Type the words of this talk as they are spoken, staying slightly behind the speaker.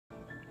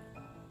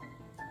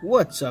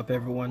What's up,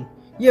 everyone?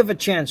 You have a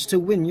chance to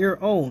win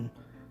your own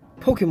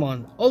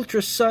Pokemon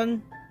Ultra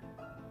Sun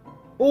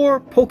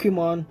or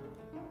Pokemon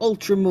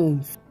Ultra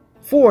Moon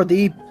for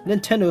the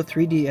Nintendo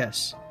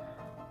 3DS.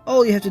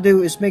 All you have to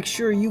do is make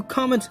sure you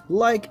comment,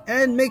 like,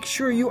 and make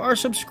sure you are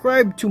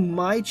subscribed to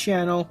my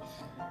channel.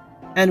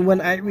 And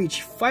when I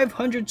reach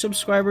 500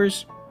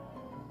 subscribers,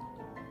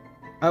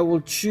 I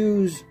will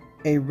choose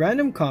a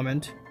random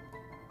comment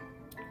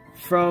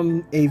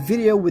from a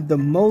video with the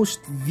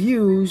most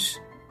views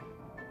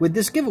with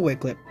this giveaway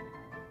clip.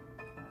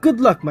 Good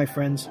luck, my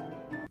friends.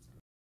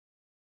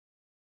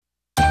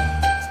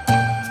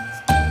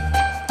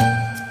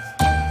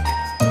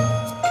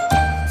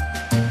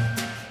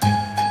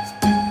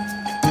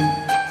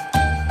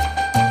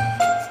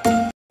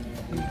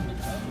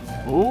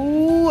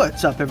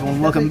 What's up, everyone?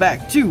 Welcome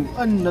back to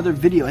another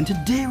video, and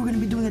today we're going to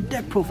be doing a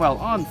deck profile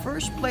on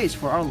first place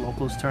for our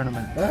locals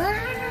tournament.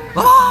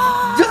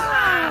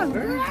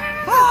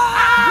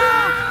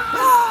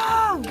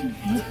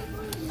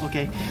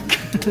 Okay.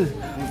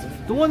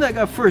 The one that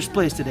got first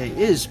place today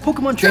is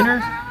Pokemon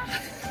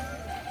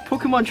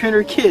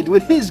Trainer Kid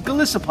with his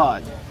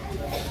Golisopod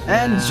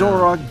and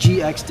Zoroark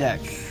GX deck.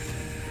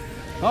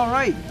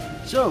 Alright,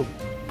 so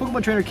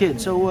Pokemon Trainer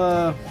Kid,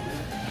 so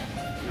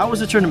how was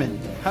the tournament?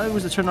 How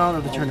was the turnout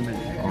of the tournament?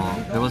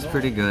 It was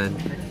pretty good.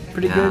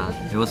 Pretty good?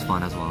 It was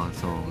fun as well.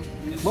 So,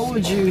 what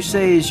would you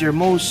say is your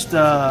most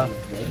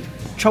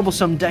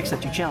troublesome decks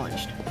that you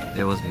challenged?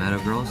 It was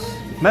Metagross.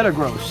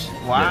 Metagross.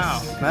 Wow.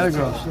 Yes.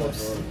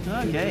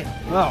 Metagross. Okay.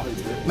 Well,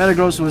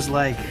 Metagross was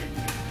like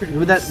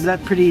with that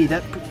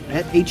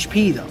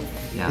HP though.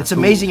 Yeah. It's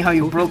amazing how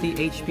you broke the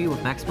HP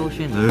with Max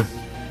Potion.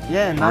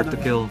 Yeah. Hard to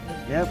kill.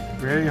 Yep.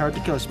 Very hard to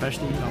kill,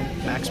 especially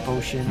Max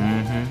Potion.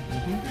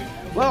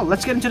 Well,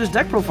 let's get into this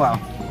deck profile.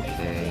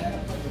 Okay.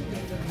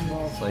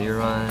 So you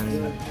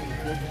run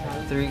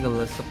 3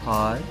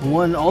 Golisopod,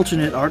 1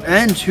 alternate art,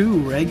 and 2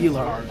 regular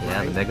art. Yeah,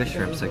 right? the Mega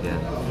Shrimps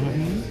again.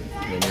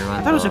 Then you run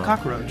I thought it was a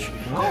cockroach.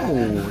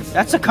 No,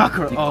 that's a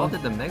cockroach. You called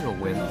it the Mega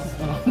Wimp.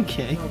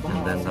 Okay.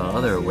 And then the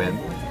other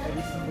Wimp.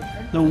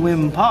 The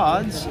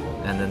Wimpods.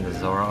 And then the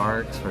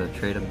Zoroarks for the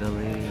trade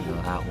ability,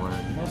 that one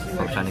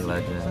from Shining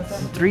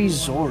Legends. 3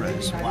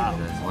 Zoras, wow.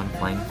 And then 1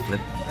 Flying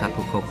Flip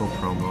Tapu Koko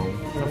promo.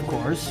 Of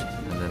course.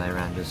 And then I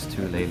ran just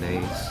 2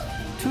 Lele's.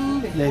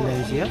 2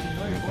 Lele's, yeah.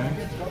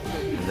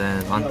 And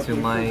then onto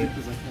my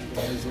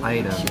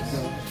items.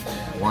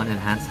 1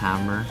 Enhanced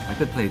Hammer. I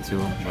could play 2,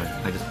 but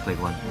I just played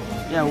 1.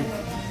 Yeah,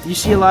 you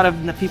see a lot of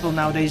people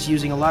nowadays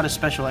using a lot of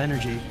special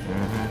energy.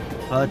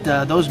 But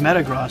those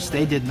Metagross,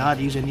 they did not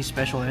use any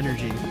special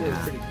energy.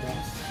 Yeah.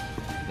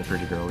 They're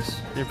pretty gross.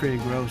 They're pretty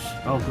gross.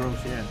 Oh, gross,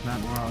 yeah, not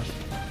gross.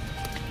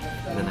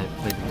 And then I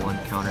played 1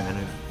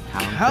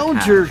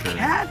 Counter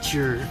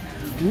Catcher.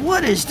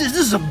 What is this?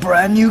 This is a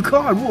brand new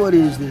card. What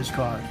is this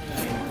card?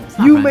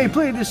 You may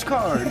play this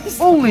card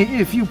only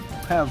if you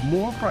have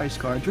more prize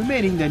cards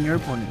remaining than your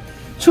opponent.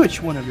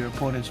 Switch one of your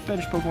opponent's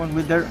fetish Pokemon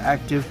with their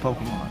active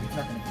Pokemon.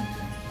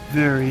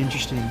 Very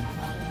interesting.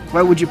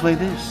 Why would you play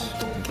this?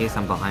 In case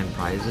I'm behind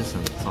prizes,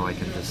 and so I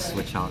can just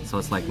switch out. So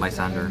it's like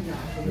Lysander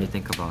when you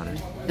think about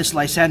it. It's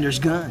Lysander's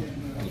gun.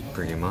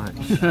 Pretty much.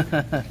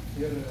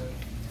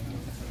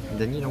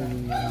 Then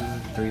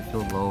 3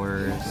 field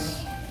lowers.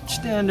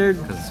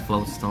 Standard. Because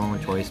Float Stone,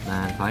 Choice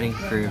Band, Fighting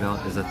Fury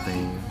Belt is a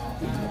thing.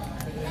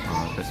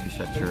 Rescue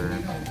Stretcher.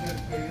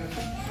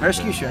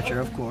 Rescue Stretcher,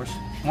 of course.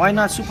 Why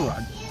not Super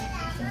Rod?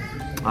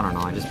 I don't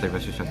know, I just play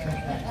Rescue Stretcher.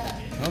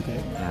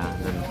 Okay. Yeah,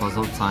 and then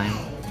Puzzle Time.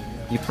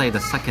 You play the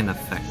second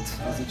effect.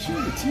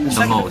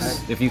 The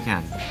most, if you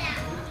can.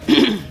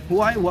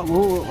 Why? What?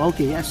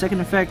 Okay, yeah, second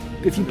effect.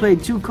 If you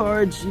played 2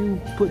 cards, you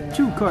put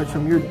 2 cards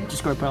from your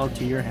discard pile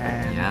to your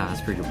hand. Yeah,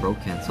 that's pretty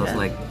broken. So it's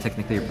like,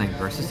 technically you're playing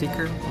Versus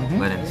Seeker,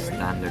 but in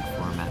standard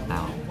format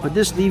now. But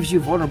this leaves you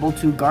vulnerable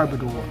to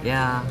Garbodor.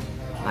 Yeah,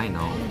 I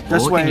know.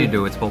 That's what why... can you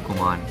do? It's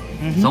Pokemon.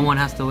 Someone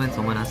has to win,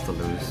 someone has to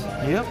lose.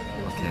 Yep.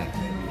 Okay.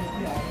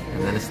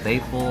 And then a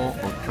Staple,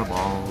 Ultra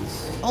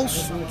Balls.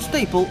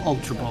 Staple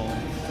Ultra Ball.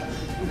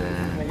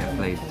 Then I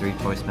played 3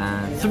 Choice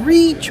Bands.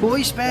 3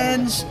 Choice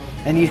Bands?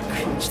 And you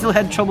still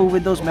had trouble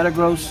with those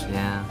Metagross?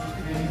 Yeah.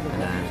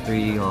 And then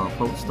 3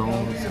 Float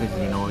Stones,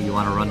 because you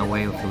want to run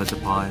away with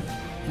Golisopod.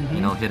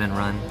 Hit and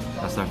run.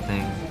 That's our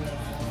thing.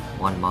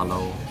 1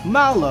 Malo. And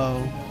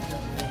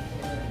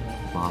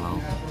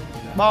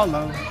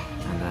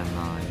then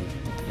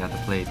you have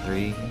to play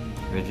 3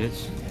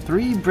 Bridgets.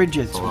 3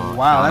 Bridgets. So,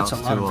 wow, that's a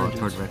lot of Bridgets.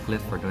 Towards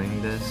Redcliffe for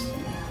doing this.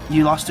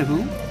 You lost to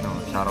who?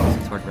 No, shout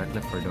out to Towards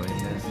Redcliffe for doing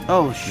this.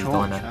 Oh, He's the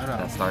one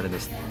that started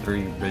this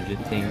 3 Bridget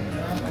thing.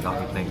 I got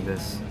me playing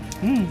this.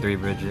 3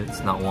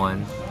 Bridgets, not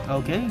 1.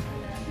 Okay.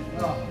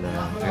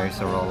 Then Fairy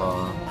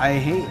Sorolla.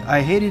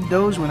 I hated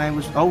those when I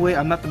was... Oh wait,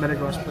 I'm not the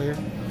Metagross player.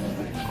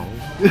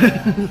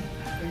 Oh.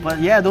 But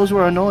yeah, those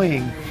were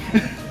annoying.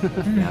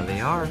 Yeah,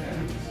 they are.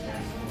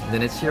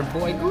 Then it's your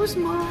boy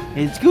Guzma.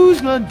 It's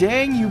Guzma.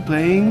 Dang, you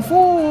playing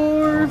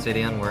 4.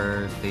 Obsidian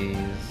Worthies.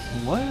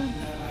 What?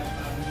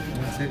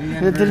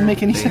 That didn't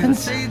make any sense.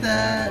 Say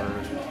that.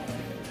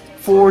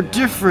 for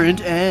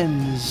different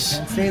ends.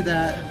 Don't say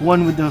that.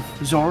 One with the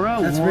Zora.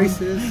 That's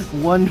racist.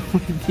 One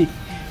with the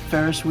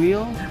Ferris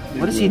wheel.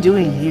 What is he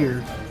doing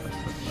here?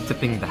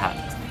 Tipping the hat.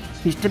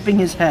 He's tipping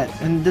his hat,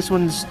 and this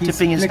one's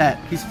tipping his hat.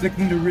 He's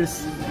flicking the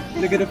wrist.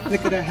 Look at the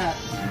flick of the hat.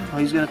 Oh,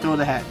 he's gonna throw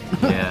the hat.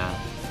 Yeah.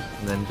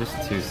 And then just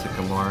 2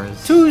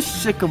 sycamores. 2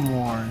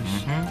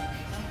 sycamores.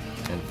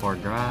 And 4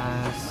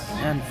 grass.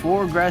 And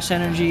 4 grass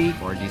energy.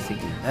 4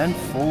 DCE. And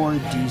 4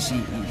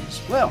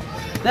 DCEs. Well,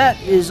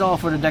 that is all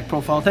for the deck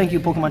profile. Thank you,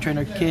 Pokemon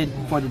Trainer Kid,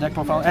 for the deck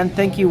profile. And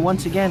thank you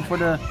once again for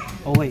the...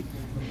 Oh, wait.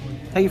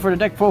 Thank you for the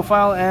deck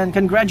profile, and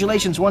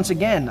congratulations once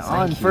again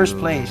on first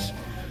place.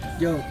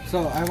 Yo,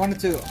 so I wanted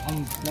to,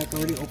 like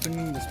already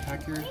opening this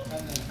pack here.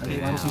 Okay,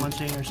 Pokemon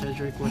Trainer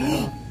Cedric, what the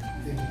hell?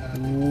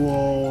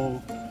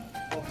 Whoa.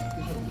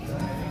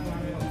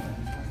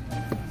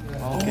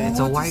 Okay, It's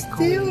a white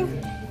steal.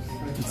 coin.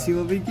 Let's see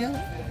what we get.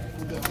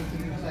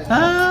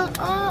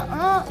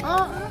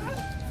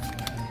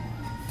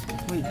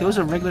 Wait, those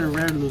are regular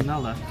rare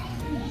Lunala.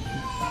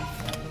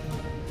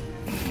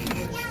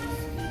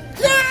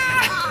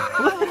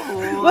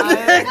 What the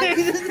heck?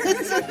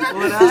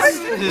 What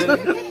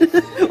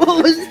happened?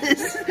 What was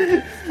this?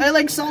 I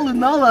like saw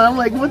Lunala. I'm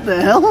like, what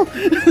the hell?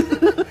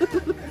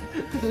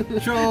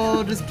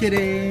 Troll, just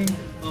kidding.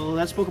 Oh,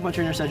 that's Pokemon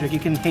Trainer Cedric. You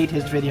can hate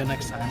his video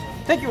next time.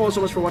 Thank you all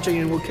so much for watching,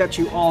 and we'll catch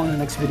you all in the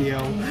next video.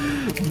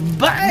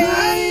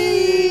 Bye!